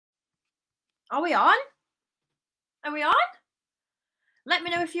Are we on? Are we on? Let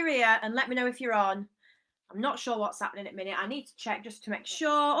me know if you're here and let me know if you're on. I'm not sure what's happening at the minute. I need to check just to make sure.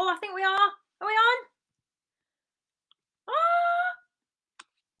 Oh, I think we are. Are we on? Oh.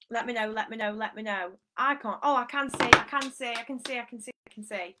 Let me know, let me know, let me know. I can't. Oh, I can see, I can see, I can see, I can see, I can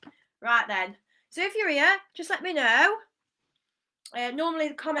see. Right then. So if you're here, just let me know. Normally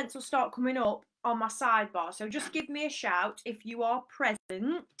the comments will start coming up on my sidebar. So just give me a shout if you are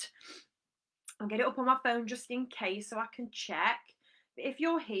present. I'll get it up on my phone just in case so I can check. But if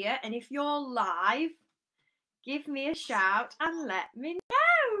you're here and if you're live, give me a shout and let me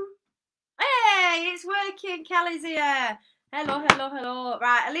know. Hey, it's working. Kelly's here. Hello, hello, hello.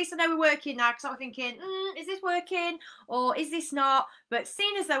 Right, at least I know we're working now because I was thinking, is this working or is this not? But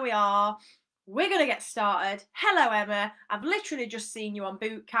seeing as though we are, we're going to get started. Hello, Emma. I've literally just seen you on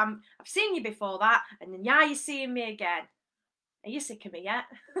boot camp. I've seen you before that, and now you're seeing me again. Are you sick of me yet?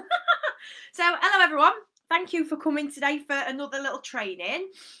 So, hello, everyone. Thank you for coming today for another little training.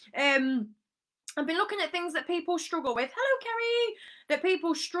 I've been looking at things that people struggle with. Hello, Kerry. That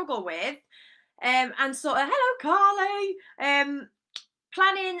people struggle with. And sort of, hello, Carly.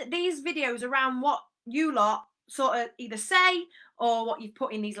 Planning these videos around what you lot sort of either say or what you've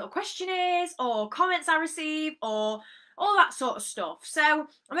put in these little questionnaires or comments I receive or all that sort of stuff. So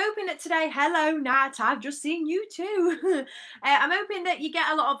I'm hoping that today, hello, Nat, I've just seen you too. I'm hoping that you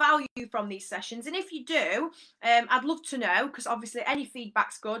get a lot of value from these sessions. And if you do, I'd love to know, because obviously any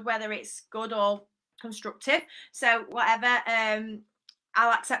feedback's good, whether it's good or constructive. So whatever,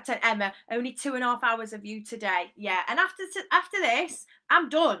 I'll accept it. Emma, only 2.5 hours of you today. Yeah, and after this, I'm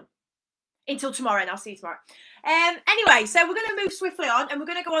done until tomorrow, and I'll see you tomorrow. Anyway, so we're going to move swiftly on, and we're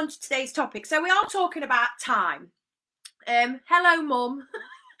going to go on to today's topic. So we are talking about time. Hello, Mum.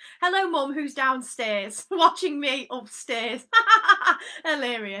 Hello, Mum, who's downstairs watching me upstairs.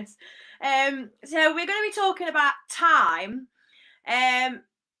 Hilarious. So we're going to be talking about time.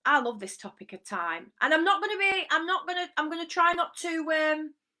 I love this topic of time, and I'm going to try not to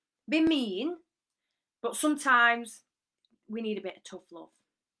be mean, but sometimes we need a bit of tough love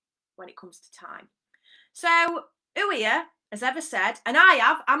when it comes to time. So who here has ever said, and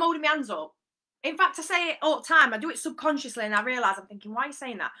I'm holding my hands up. In fact, I say it all the time. I do it subconsciously, and I realise I'm thinking, why are you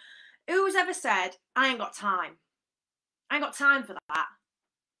saying that? Who's ever said, I ain't got time? I ain't got time for that.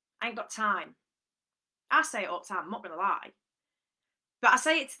 I ain't got time. I say it all the time, I'm not going to lie. But I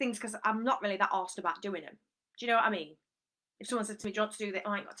say it to things because I'm not really that arsed about doing them. Do you know what I mean? If someone said to me, do you want to do that? Oh,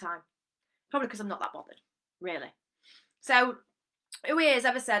 I ain't got time. Probably because I'm not that bothered, really. So, who here has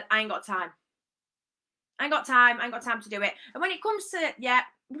ever said, I ain't got time? I ain't got time to do it. And when it comes to, yeah,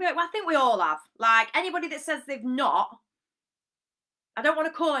 I think we all have. Like, anybody that says they've not, I don't want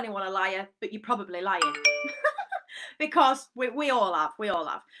to call anyone a liar, but you're probably lying. Because we all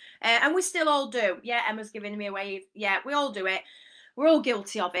have. And we still all do. Yeah, Emma's giving me a wave. Yeah, we all do it. We're all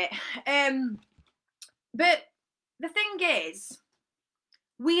guilty of it. But the thing is,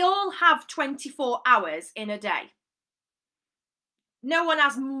 we all have 24 hours in a day. No one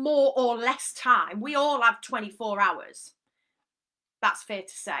has more or less time. We all have 24 hours. That's fair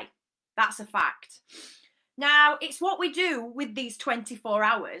to say. That's a fact. Now, it's what we do with these 24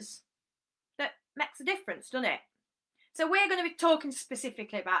 hours that makes a difference, doesn't it? So we're going to be talking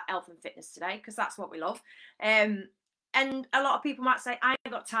specifically about health and fitness today, because that's what we love. And a lot of people might say, I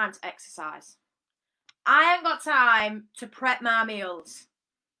ain't got time to exercise. I ain't got time to prep my meals.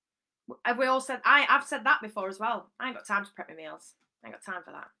 Have we all said, I've said that before as well. I ain't got time to prep my meals. I ain't got time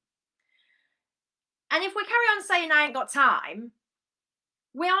for that. And if we carry on saying I ain't got time,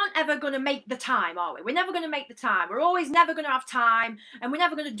 we aren't ever going to make the time, are we? We're never going to make the time. We're always never going to have time, and we're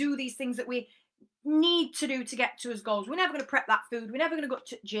never going to do these things that we need to do to get to us goals. We're never going to prep that food. We're never going to go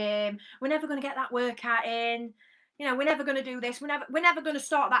to the gym. We're never going to get that workout in. You know, we're never going to do this. We're never going to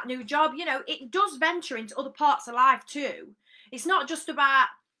start that new job. You know, it does venture into other parts of life too. It's not just about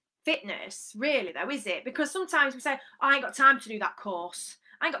fitness, really, though, is it? Because sometimes we say, oh, I ain't got time to do that course.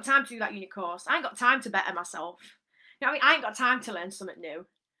 I ain't got time to do that uni course. I ain't got time to better myself. You know what I mean? I ain't got time to learn something new.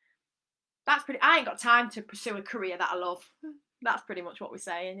 I ain't got time to pursue a career that I love. That's pretty much what we're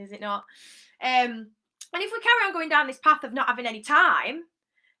saying, is it not? And if we carry on going down this path of not having any time,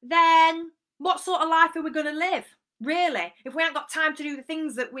 then what sort of life are we going to live, really? If we ain't got time to do the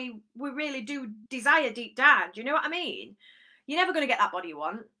things that we really do desire deep down, do you know what I mean? You're never going to get that body you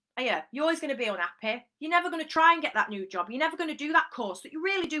want, are you? You're always going to be unhappy. You're never going to try and get that new job. You're never going to do that course that you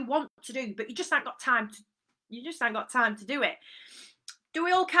really do want to do, but you just ain't got time to. You just ain't got time to do it. Do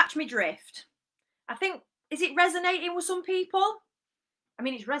we all catch me drift? I think, is it resonating with some people? I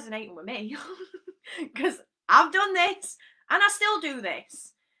mean, it's resonating with me because I've done this and I still do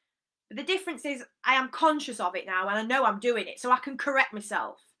this. But the difference is I am conscious of it now and I know I'm doing it, so I can correct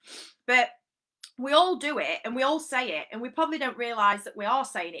myself. But we all do it and we all say it, and we probably don't realise that we are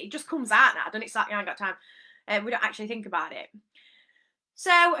saying it. It just comes out now, and it's like, I ain't got time. We don't actually think about it.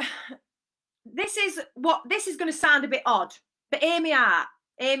 So this is going to sound a bit odd, but hear me out.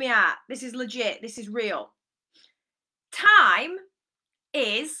 Hear me out. This is legit. This is real. Time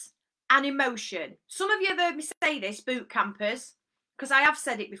is an emotion. Some of you have heard me say this, boot campers, because I have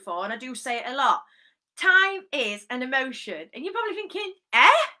said it before and I do say it a lot. Time is an emotion. And you're probably thinking,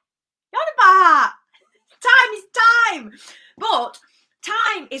 Not about. Time is time. But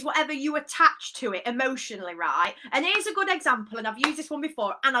time is whatever you attach to it emotionally, right? And here's a good example, and I've used this one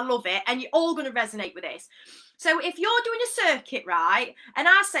before and I love it, and you're all going to resonate with this. So if you're doing a circuit, right, and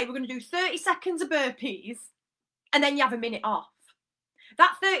I say we're going to do 30 seconds of burpees, and then you have a minute off.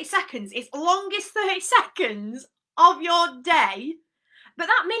 That 30 seconds is the longest 30 seconds of your day. But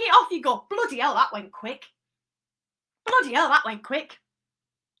that minute off, you go, bloody hell, that went quick. Bloody hell, that went quick.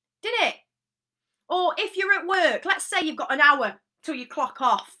 Did it? Or if you're at work, let's say you've got an hour till you clock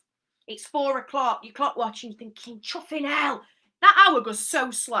off. It's 4 o'clock, you clock watching, thinking, chuffing hell. That hour goes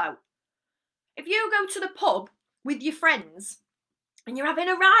so slow. If you go to the pub with your friends and you're having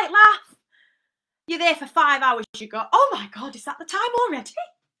a right laugh, you're there for 5 hours, you go, oh my God, is that the time already?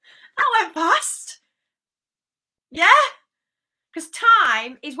 That went fast. Yeah? Because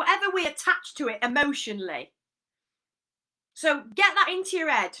time is whatever we attach to it emotionally. So get that into your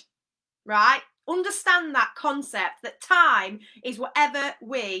head, right? Understand that concept, that time is whatever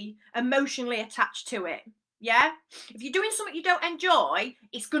we emotionally attach to it. Yeah? If you're doing something you don't enjoy,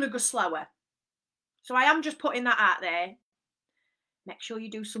 it's going to go slower. So I am just putting that out there. Make sure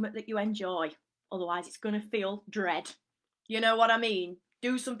you do something that you enjoy. Otherwise, it's going to feel dread. You know what I mean?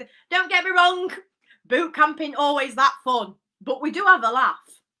 Do something. Don't get me wrong. Boot camping always that fun. But we do have a laugh.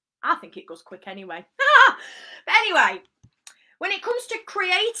 I think it goes quick anyway. But anyway, when it comes to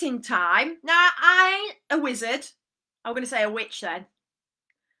creating time, now I ain't a wizard. I'm going to say a witch then.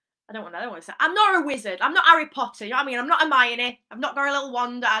 I don't want to say. I'm not a wizard. I'm not Harry Potter. You know what I mean? I'm not Hermione. I've not got a little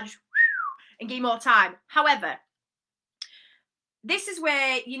wand that I just and give more time. However, this is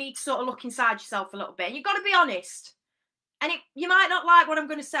where you need to sort of look inside yourself a little bit. You've got to be honest. And you might not like what I'm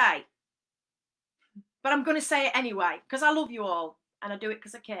going to say. But I'm going to say it anyway. Because I love you all. And I do it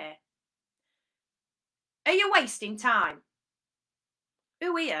because I care. Are you wasting time?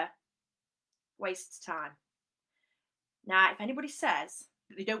 Who here wastes time? Now, if anybody says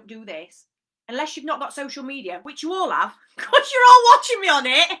that they don't do this, unless you've not got social media, which you all have, because you're all watching me on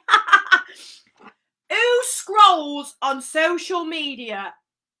it. Who scrolls on social media?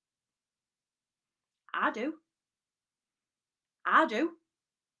 I do. I do.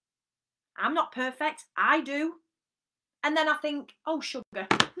 I'm not perfect. I do. And then I think, oh, sugar.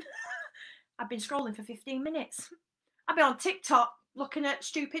 I've been scrolling for 15 minutes. I've been on TikTok looking at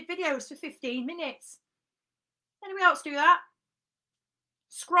stupid videos for 15 minutes. Anybody else do that?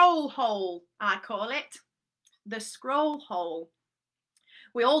 Scroll hole, I call it. The scroll hole.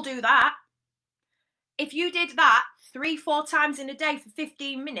 We all do that. If you did that 3-4 times in a day for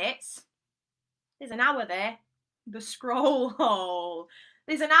 15 minutes, there's an hour there. The scroll hole.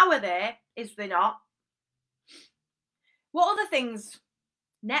 There's an hour there, is there not? What other things?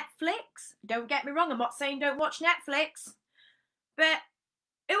 Netflix? Don't get me wrong, I'm not saying don't watch Netflix. But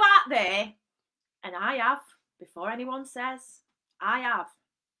who out there, and I have, before anyone says, I have,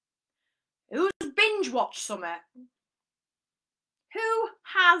 who's binge watched something? Who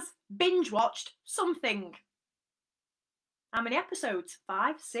has binge watched something? How many episodes?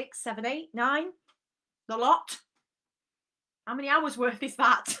 5, 6, 7, 8, 9? The lot? How many hours worth is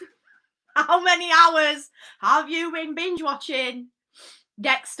that? How many hours have you been binge watching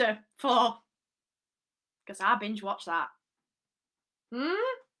Dexter for? Because I binge watch that.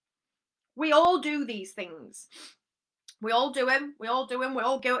 We all do these things. We all do them. We all do them. We're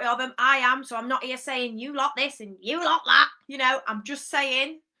all guilty of them. I am. So I'm not here saying you lot this and you lot that. You know, I'm just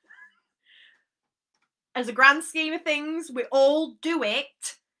saying, as a grand scheme of things, we all do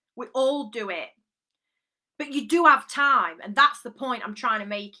it. We all do it. But you do have time. And that's the point I'm trying to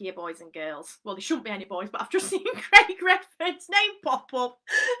make here, boys and girls. Well, there shouldn't be any boys, but I've just seen Craig Redford's name pop up.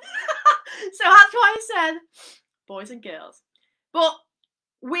 So that's why I said boys and girls. But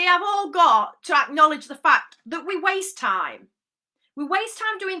we have all got to acknowledge the fact that we waste time. We waste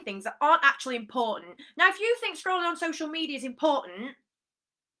time doing things that aren't actually important. Now, if you think scrolling on social media is important,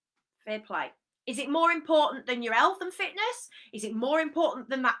 fair play. Is it more important than your health and fitness? Is it more important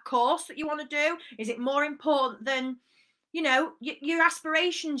than that course that you want to do? Is it more important than, you know, your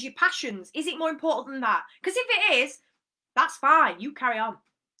aspirations, your passions? Is it more important than that? Because if it is, that's fine. You carry on.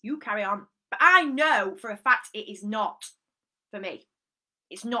 You carry on. But I know for a fact it is not for me.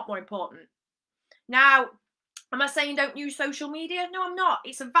 It's not more important. Now, am I saying don't use social media? No, I'm not.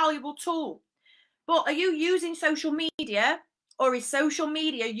 It's a valuable tool. But are you using social media, or is social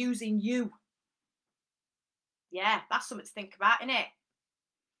media using you? Yeah, that's something to think about, isn't it?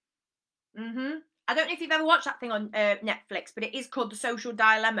 I don't know if you've ever watched that thing on Netflix, but it is called The Social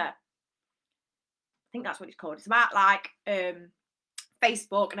Dilemma. I think that's what it's called. It's about like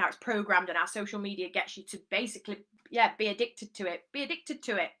Facebook and how it's programmed and how social media gets you to basically, be addicted to it. Be addicted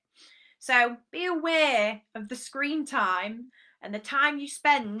to it. So be aware of the screen time and the time you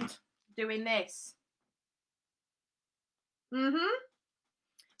spend doing this.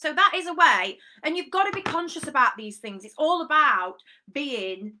 So that is a way, and you've got to be conscious about these things. It's all about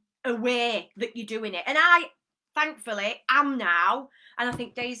being aware that you're doing it. And I, thankfully, am now. And I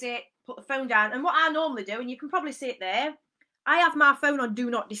think, Daisy, put the phone down. And what I normally do, and you can probably see it there, I have my phone on Do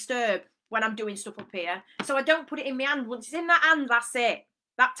Not Disturb when I'm doing stuff up here. So I don't put it in my hand. Once it's in that hand, that's it.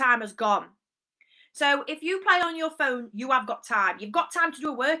 That time has gone. So if you play on your phone, you have got time. You've got time to do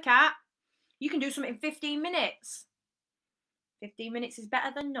a workout. You can do something in 15 minutes. 15 minutes is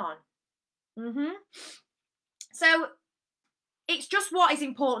better than none. So it's just what is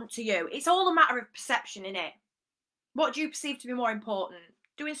important to you. It's all a matter of perception, innit? What do you perceive to be more important?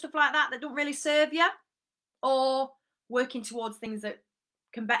 Doing stuff like that don't really serve you, or working towards things that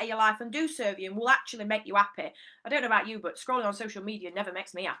can better your life and do serve you and will actually make you happy? I don't know about you, but scrolling on social media never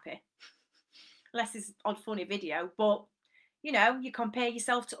makes me happy. Unless it's an odd funny video, but you know, you compare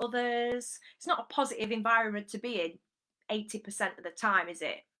yourself to others. It's not a positive environment to be in 80% of the time, is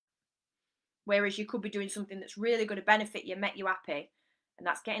it? Whereas you could be doing something that's really going to benefit you and make you happy, and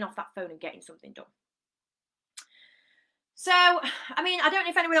that's getting off that phone and getting something done. So, I mean, I don't know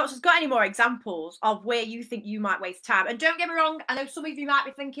if anyone else has got any more examples of where you think you might waste time. And don't get me wrong, I know some of you might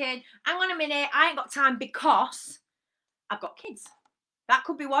be thinking, hang on a minute, I ain't got time because I've got kids. That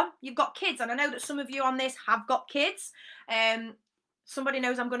could be one. You've got kids, and I know that some of you on this have got kids. Somebody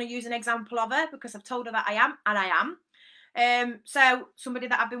knows I'm going to use an example of her because I've told her that I am, and I am. So somebody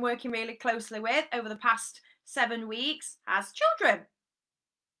that I've been working really closely with over the past 7 weeks has children.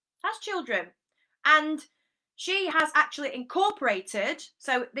 And she has actually incorporated,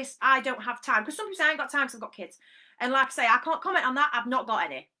 so this I don't have time, because some people say I ain't got time because I've got kids. And like I say, I can't comment on that. I've not got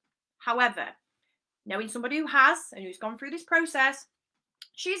any. However, knowing somebody who has and who's gone through this process,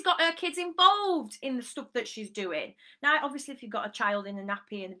 she's got her kids involved in the stuff that she's doing. Now, obviously, if you've got a child in a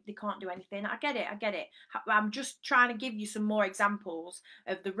nappy and they can't do anything, I get it. I'm just trying to give you some more examples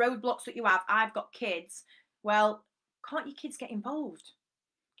of the roadblocks that you have. I've got kids. Well, can't your kids get involved?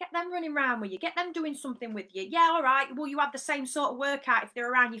 Get them running around with you. Get them doing something with you. Yeah, all right. Well, you have the same sort of workout if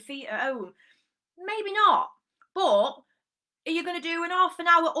they're around your feet at home. Maybe not. But are you going to do an half an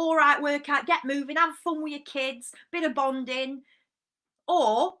hour all right workout? Get moving. Have fun with your kids. Bit of bonding.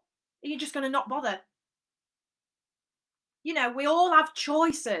 Or are you just going to not bother? You know, we all have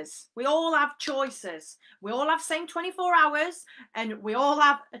choices. We all have same 24 hours, and we all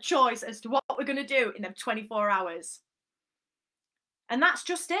have a choice as to what we're going to do in them 24 hours. And that's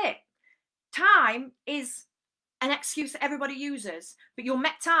just it. Time is an excuse that everybody uses, but you'll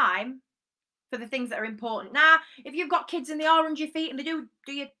make time for the things that are important. Now, if you've got kids and they are under your feet and they do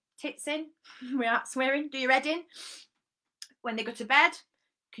your tits in, without swearing, do your head in, when they go to bed,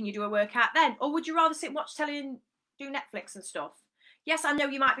 can you do a workout then? Or would you rather sit and watch telly and do Netflix and stuff? Yes, I know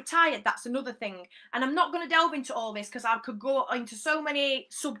you might be tired. That's another thing. And I'm not going to delve into all this because I could go into so many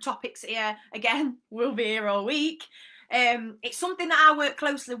subtopics here. Again, we'll be here all week. It's something that I work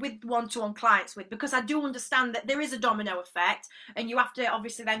closely with one-to-one clients with, because I do understand that there is a domino effect, and you have to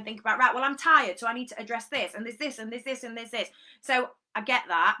obviously then think about, right, well, I'm tired, so I need to address this, and there's this, and there's this, and there's this. So I get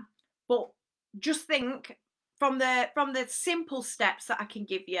that, but just think from the simple steps that I can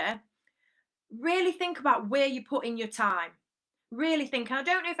give you. Really think about where you put in your time. Really think. And I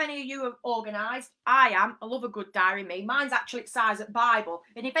don't know if any of you are organised. I am. I love a good diary, me. Mine's actually the size of Bible.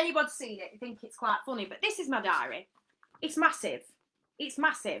 And if anybody's seen it, you think it's quite funny. But this is my diary. It's massive. It's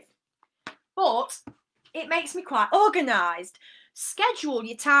massive. But it makes me quite organised. Schedule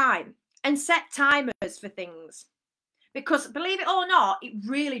your time and set timers for things. Because believe it or not, it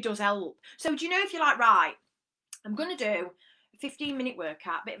really does help. So do you know, if you're like, right, I'm going to do a 15-minute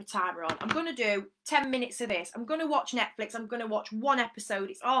workout, bit of a timer on. I'm going to do 10 minutes of this. I'm going to watch Netflix. I'm going to watch one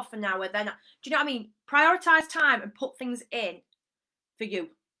episode. It's half an hour. Then, do you know what I mean? Prioritise time and put things in for you.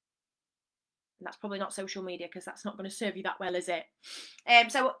 And that's probably not social media, because that's not going to serve you that well, is it?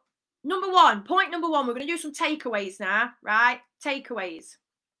 So point number one, we're going to do some takeaways now, right? Takeaways.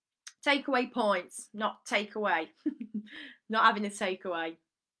 Takeaway points, not takeaway. Not having a takeaway.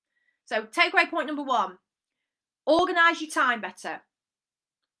 So takeaway point number 1, organise your time better.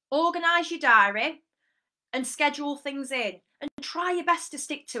 Organise your diary and schedule things in and try your best to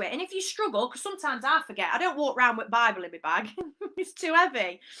stick to it. And if you struggle, because sometimes I forget, I don't walk around with Bible in my bag. It's too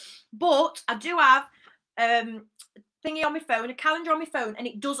heavy. But I do have thingy on my phone, a calendar on my phone, and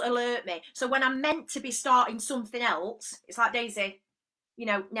it does alert me. So when I'm meant to be starting something else, it's like, Daisy, you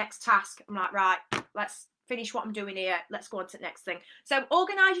know, next task. I'm like, right, let's finish what I'm doing here. Let's go on to the next thing. So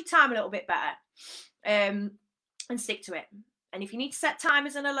organise your time a little bit better and stick to it. And if you need to set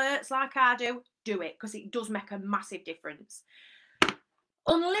timers and alerts like I do, do it, because it does make a massive difference.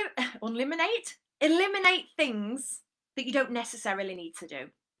 Eliminate things that you don't necessarily need to do.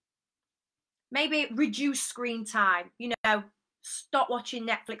 Maybe reduce screen time. You know, stop watching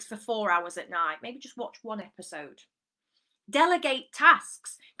Netflix for 4 hours at night. Maybe just watch 1 episode. Delegate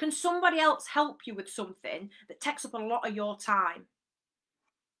tasks. Can somebody else help you with something that takes up a lot of your time?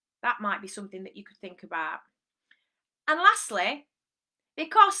 That might be something that you could think about. And lastly,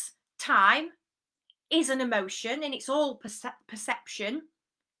 because time is an emotion and it's all perception,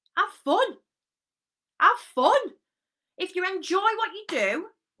 have fun. Have fun. If you enjoy what you do,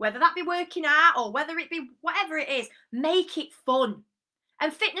 whether that be working out or whether it be whatever it is, make it fun.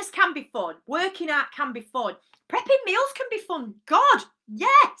 And fitness can be fun. Working out can be fun. Prepping meals can be fun. God,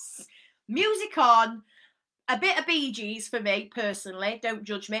 yes. Music on. A bit of Bee Gees for me, personally. Don't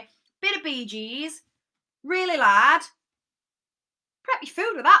judge me. Bit of Bee Gees. Really loud. Prep your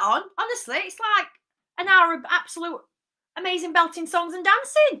food with that on. Honestly, it's like an hour of absolute amazing belting songs and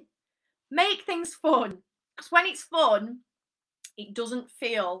dancing. Make things fun. Because when it's fun, it doesn't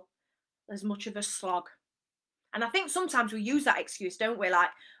feel as much of a slog. And I think sometimes we use that excuse, don't we? Like,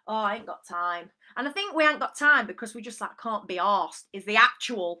 oh, I ain't got time. And I think we ain't got time because we just like can't be arsed is the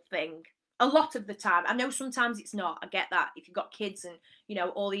actual thing. A lot of the time. I know sometimes it's not. I get that if you've got kids and, you know,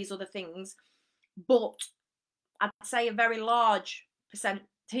 all these other things. But I'd say a very large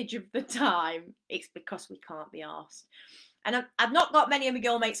percentage of the time it's because we can't be arsed. And I've not got many of my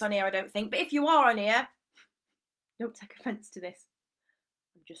girl mates on here, I don't think. But if you are on here, don't take offence to this.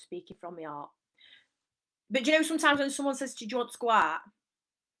 I'm just speaking from my heart. But do you know sometimes when someone says to you, do you want to go out?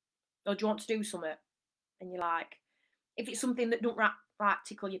 Or do you want to do something? And you're like, if it's something that don't like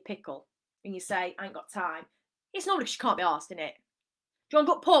tickle your pickle, and you say, I ain't got time, it's not because you can't be arsed, innit? Do you want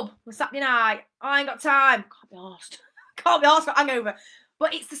to go to the pub on Saturday night? Oh, I ain't got time. Can't be arsed. Can't be arsed for hangover.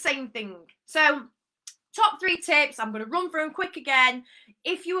 But it's the same thing. So, top 3 tips. I'm going to run through them quick again.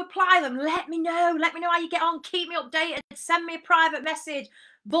 If you apply them, let me know. Let me know how you get on. Keep me updated. Send me a private message.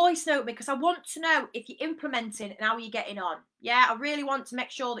 Voice note me, because I want to know if you're implementing and how you're getting on. Yeah, I really want to make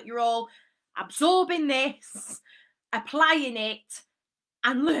sure that you're all absorbing this, applying it,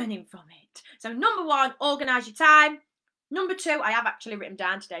 and learning from it. So number 1, organise your time. Number 2, I have actually written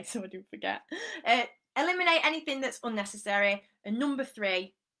down today, so I didn't forget. Eliminate anything that's unnecessary. And number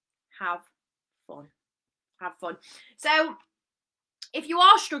 3, have fun. Have fun. So if you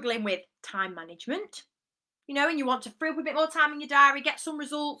are struggling with time management, you know, and you want to free up a bit more time in your diary, get some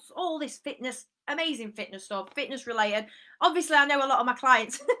results, all this fitness, amazing fitness stuff, fitness related. Obviously, I know a lot of my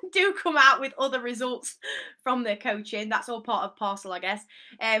clients do come out with other results from their coaching. That's all part of parcel, I guess.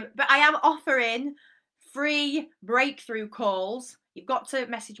 But I am offering free breakthrough calls. You've got to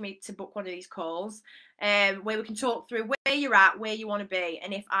message me to book one of these calls where we can talk through where you're at, where you want to be,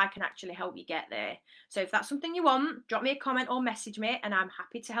 and if I can actually help you get there. So if that's something you want, drop me a comment or message me, and I'm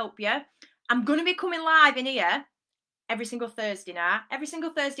happy to help you. I'm going to be coming live in here every single Thursday now. Every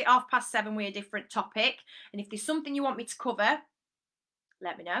single Thursday at 7:30 with a different topic. And if there's something you want me to cover,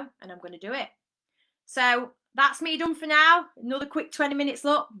 let me know and I'm going to do it. So that's me done for now. Another quick 20 minutes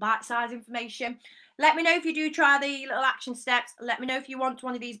look, bite-sized information. Let me know if you do try the little action steps. Let me know if you want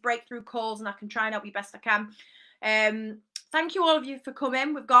one of these breakthrough calls and I can try and help you best I can. Thank you all of you for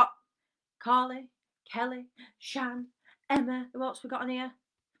coming. We've got Carly, Kelly, Shan, Emma. Who else we got on here?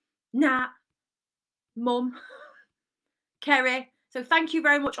 Nat, Mum, Kerry. So thank you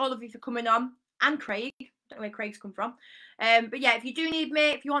very much all of you for coming on. And Craig. I don't know where Craig's come from. But yeah, if you do need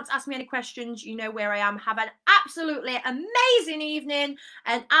me, if you want to ask me any questions, you know where I am. Have an absolutely amazing evening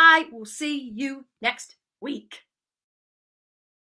and I will see you next week.